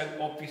which is so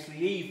obviously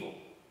evil.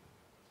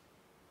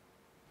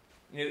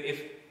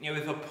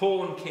 If a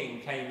pawn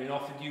king came and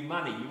offered you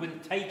money, you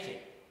wouldn't take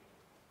it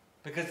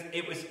because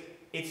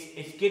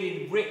it's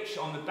getting rich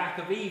on the back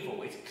of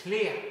evil. It's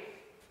clear.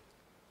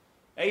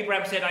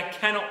 Abraham said, I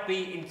cannot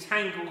be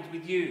entangled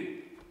with you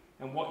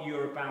and what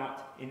you're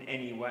about in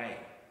any way.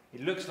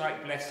 It looks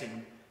like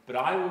blessing, but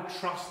I will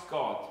trust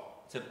God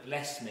to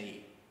bless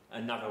me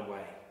another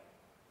way.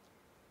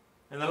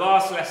 And the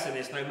last lesson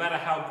is, no matter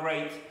how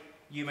great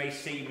you may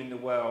seem in the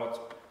world,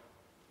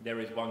 there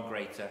is one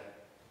greater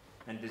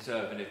and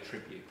deserving of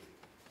tribute.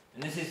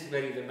 And this is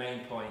really the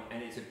main point,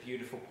 and it's a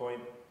beautiful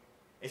point.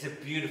 It's a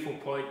beautiful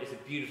point, it's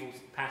a beautiful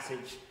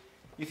passage.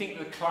 You think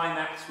the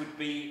climax would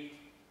be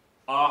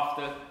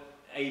after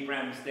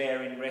Abraham's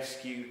there in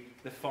rescue,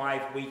 the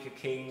 5 weaker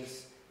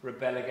kings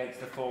rebel against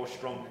the 4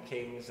 stronger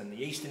kings, and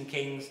the eastern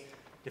kings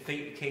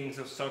defeat the kings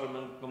of Sodom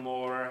and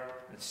Gomorrah,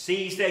 and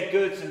seize their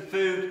goods and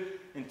food,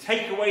 and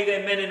take away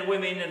their men and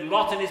women, and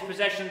Lot and his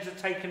possessions are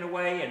taken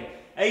away, and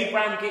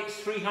Abraham gets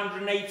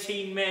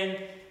 318 men,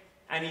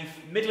 and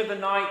middle of the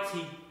night,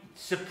 he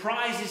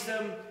surprises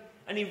them,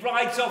 and he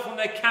rides off on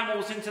their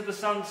camels into the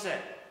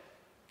sunset.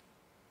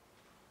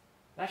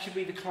 That should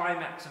be the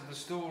climax of the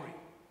story.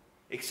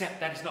 Except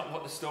that is not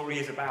what the story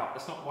is about.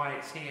 That's not why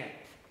it's here.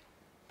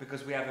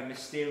 Because we have a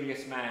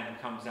mysterious man who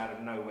comes out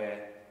of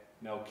nowhere,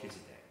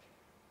 Melchizedek.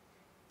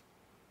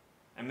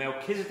 And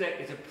Melchizedek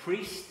is a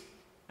priest,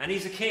 and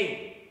he's a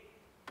king.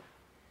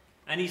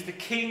 And he's the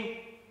king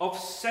of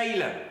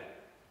Salem.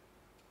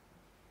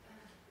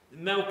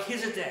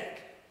 Melchizedek.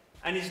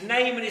 And his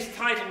name and his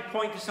title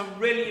point to some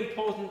really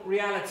important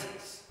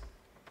realities.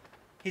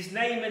 His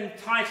name and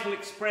title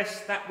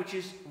express that which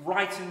is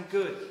right and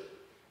good.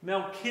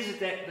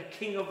 Melchizedek, the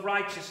king of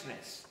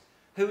righteousness.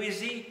 Who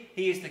is he?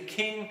 He is the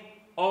king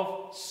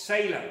of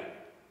Salem.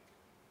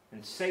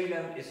 And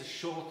Salem is a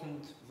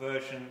shortened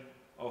version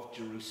of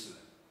Jerusalem.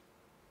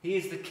 He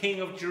is the king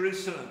of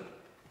Jerusalem.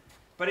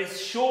 But it's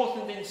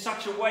shortened in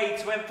such a way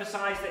to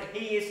emphasize that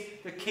he is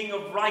the king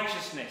of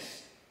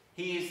righteousness.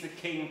 He is the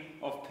king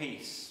of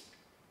peace.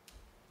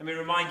 Let me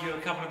remind you of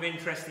a couple of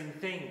interesting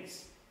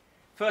things.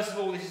 First of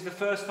all, this is the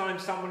first time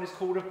someone is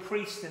called a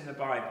priest in the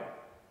Bible.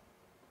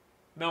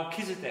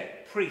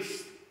 Melchizedek,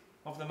 priest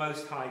of the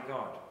Most High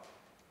God.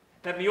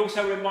 Let me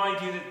also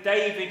remind you that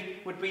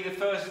David would be the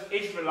first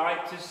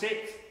Israelite to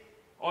sit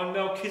on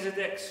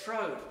Melchizedek's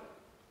throne.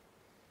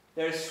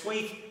 There is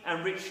sweet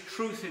and rich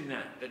truth in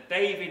that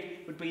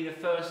David would be the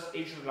first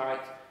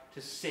Israelite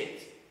to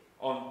sit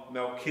on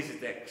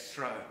Melchizedek's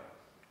throne.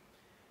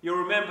 You'll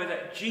remember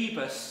that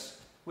Jebus,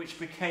 which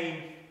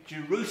became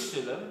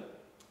Jerusalem,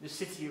 the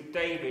city of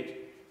David,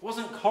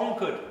 wasn't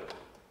conquered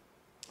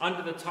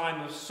under the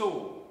time of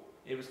Saul.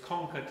 It was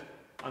conquered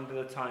under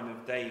the time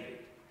of David.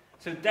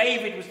 So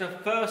David was the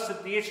first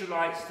of the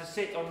Israelites to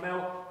sit on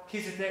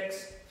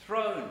Melchizedek's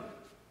throne.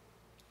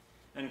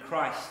 And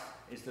Christ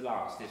is the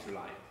last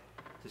Israelite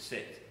to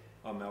sit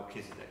on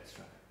Melchizedek's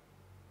throne.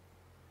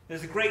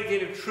 There's a great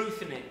deal of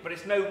truth in it, but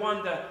it's no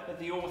wonder that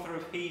the author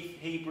of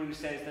Hebrews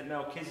says that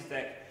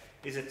Melchizedek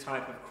is a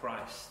type of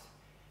Christ.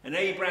 And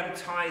Abraham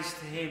ties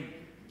to him.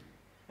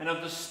 And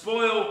of the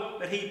spoil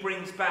that he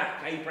brings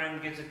back,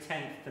 Abraham gives a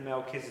tenth to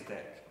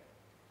Melchizedek.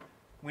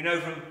 We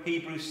know from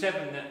Hebrews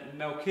 7 that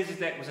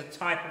Melchizedek was a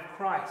type of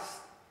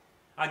Christ.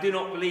 I do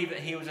not believe that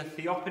he was a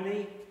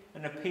theophany,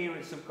 an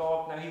appearance of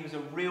God. No, he was a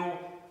real,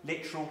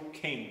 literal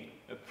king,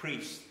 a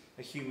priest,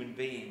 a human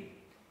being.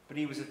 But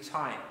he was a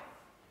type.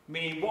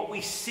 Meaning what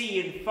we see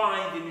and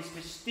find in this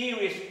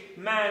mysterious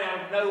man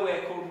out of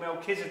nowhere called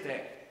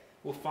Melchizedek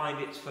will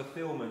find its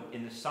fulfillment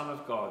in the Son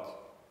of God,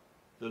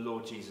 the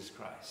Lord Jesus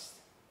Christ.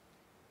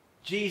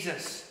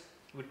 Jesus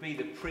would be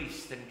the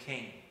priest and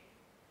king.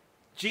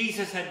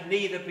 Jesus had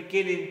neither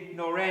beginning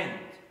nor end.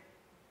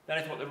 That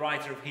is what the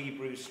writer of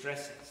Hebrews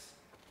stresses.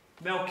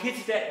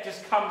 Melchizedek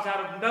just comes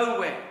out of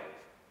nowhere.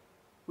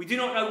 We do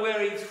not know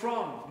where he's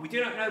from. We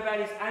do not know about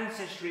his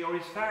ancestry or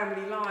his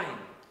family line.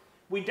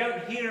 We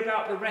don't hear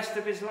about the rest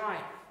of his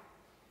life.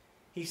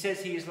 He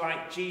says he is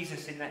like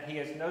Jesus in that he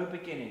has no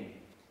beginning.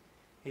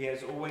 He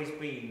has always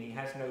been. He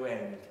has no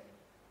end.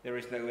 There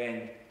is no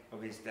end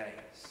of his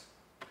days.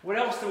 What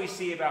else do we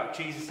see about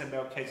Jesus and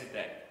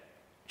Melchizedek?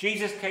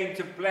 Jesus came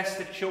to bless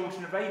the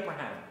children of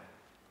Abraham,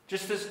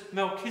 just as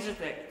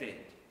Melchizedek did.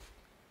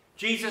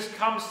 Jesus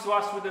comes to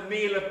us with a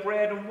meal of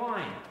bread and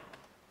wine,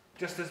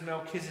 just as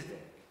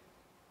Melchizedek.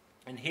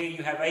 And here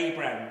you have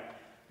Abraham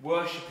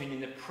worshipping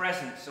in the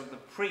presence of the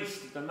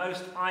priest of the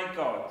Most High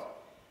God,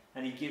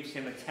 and he gives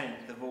him a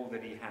tenth of all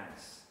that he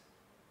has.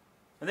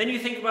 And then you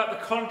think about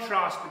the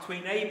contrast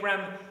between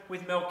Abraham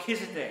with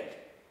Melchizedek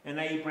and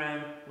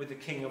Abraham with the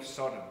king of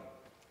Sodom.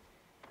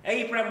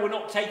 Abraham will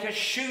not take a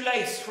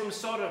shoelace from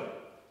Sodom,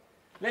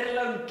 let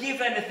alone give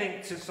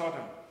anything to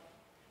Sodom.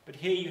 But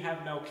here you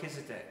have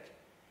Melchizedek.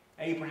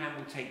 Abraham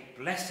will take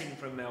blessing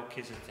from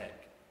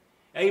Melchizedek.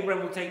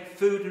 Abraham will take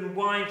food and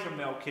wine from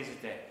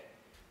Melchizedek,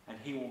 and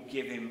he will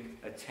give him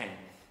a tenth,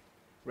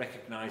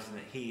 recognizing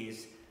that he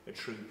is a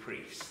true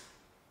priest.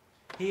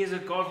 He is a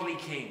godly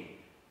king.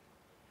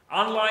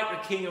 Unlike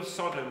the king of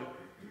Sodom,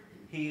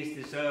 he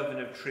is deserving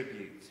of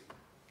tribute.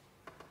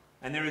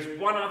 And there is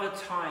one other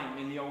time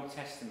in the Old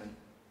Testament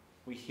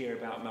we hear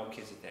about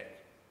Melchizedek.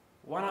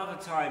 One other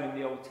time in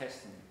the Old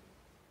Testament.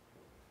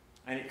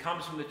 And it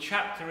comes from the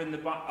chapter in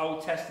the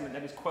Old Testament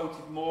that is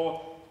quoted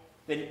more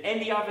than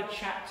any other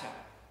chapter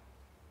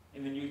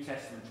in the New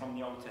Testament from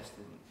the Old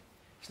Testament.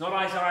 It's not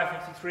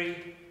Isaiah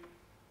 53.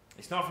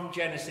 It's not from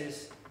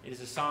Genesis. It is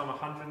a Psalm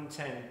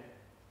 110,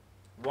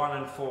 1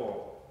 and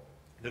 4.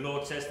 The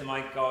Lord says to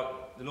my God,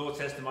 the Lord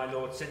says to my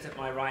Lord, sit at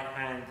my right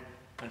hand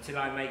until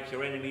I make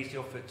your enemies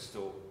your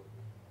footstool.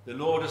 The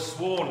Lord has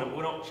sworn and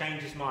will not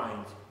change his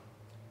mind.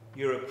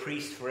 You're a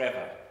priest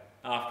forever,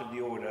 after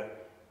the order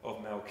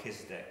of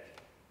Melchizedek.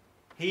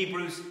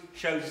 Hebrews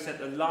shows us that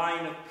the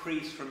line of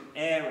priests from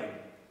Aaron,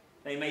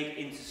 they made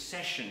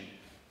intercession.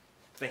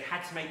 They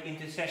had to make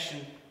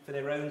intercession for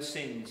their own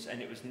sins,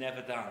 and it was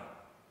never done.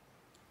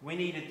 We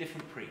need a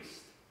different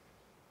priest.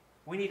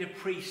 We need a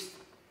priest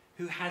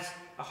who has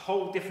a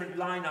whole different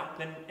lineup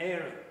than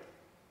Aaron.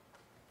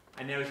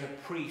 And there is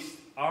a priest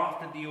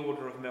after the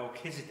order of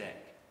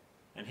Melchizedek,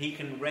 and he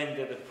can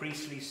render the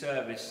priestly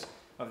service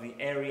of the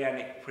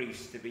Aaronic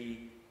priest to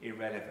be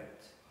irrelevant.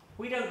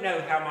 We don't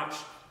know how much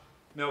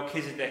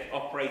Melchizedek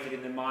operated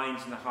in the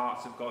minds and the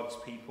hearts of God's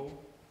people.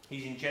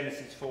 He's in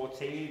Genesis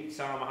 14,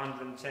 Psalm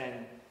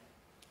 110.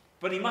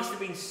 But he must have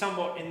been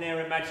somewhat in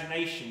their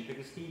imagination,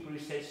 because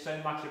Hebrews says so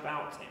much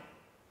about him.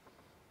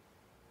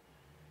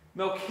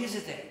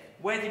 Melchizedek,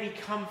 where did he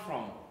come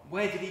from?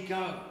 Where did he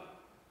go?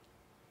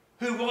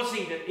 Who was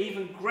he that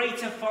even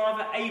greater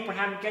father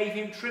Abraham gave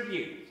him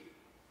tribute?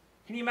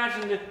 Can you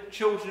imagine the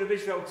children of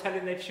Israel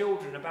telling their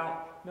children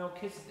about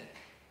Melchizedek?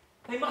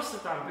 They must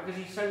have done, because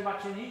he's so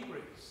much in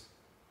Hebrews.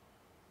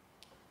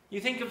 You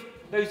think of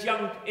those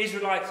young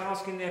Israelites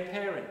asking their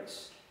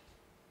parents,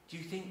 do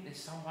you think there's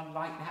someone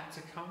like that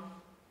to come?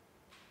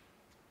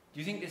 Do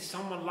you think there's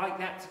someone like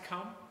that to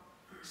come?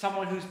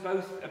 Someone who's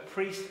both a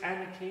priest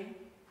and a king?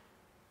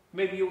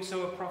 Maybe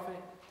also a prophet?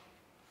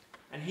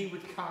 And he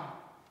would come.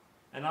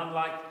 And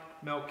unlike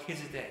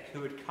Melchizedek,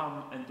 who had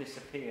come and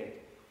disappeared,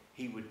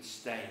 he would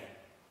stay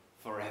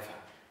forever.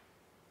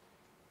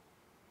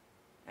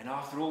 And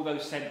after all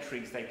those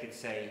centuries, they could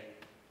say,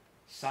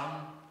 son,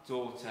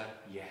 daughter,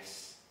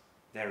 yes,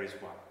 there is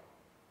one.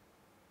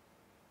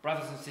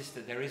 Brothers and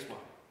sisters, there is one.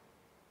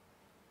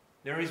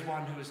 There is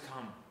one who has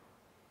come.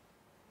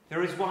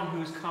 There is one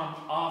who has come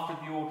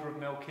after the order of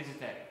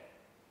Melchizedek.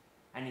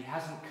 And he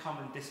hasn't come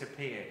and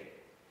disappeared.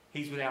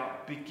 He's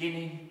without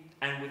beginning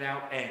and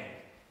without end.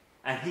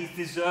 And he's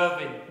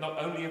deserving not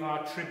only of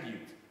our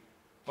tribute,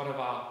 but of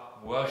our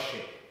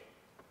worship.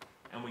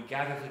 And we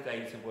gather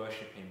today to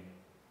worship him.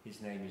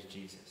 His name is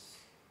Jesus.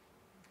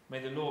 May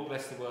the Lord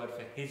bless the word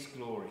for his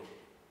glory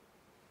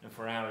and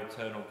for our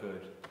eternal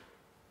good.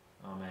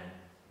 Amen.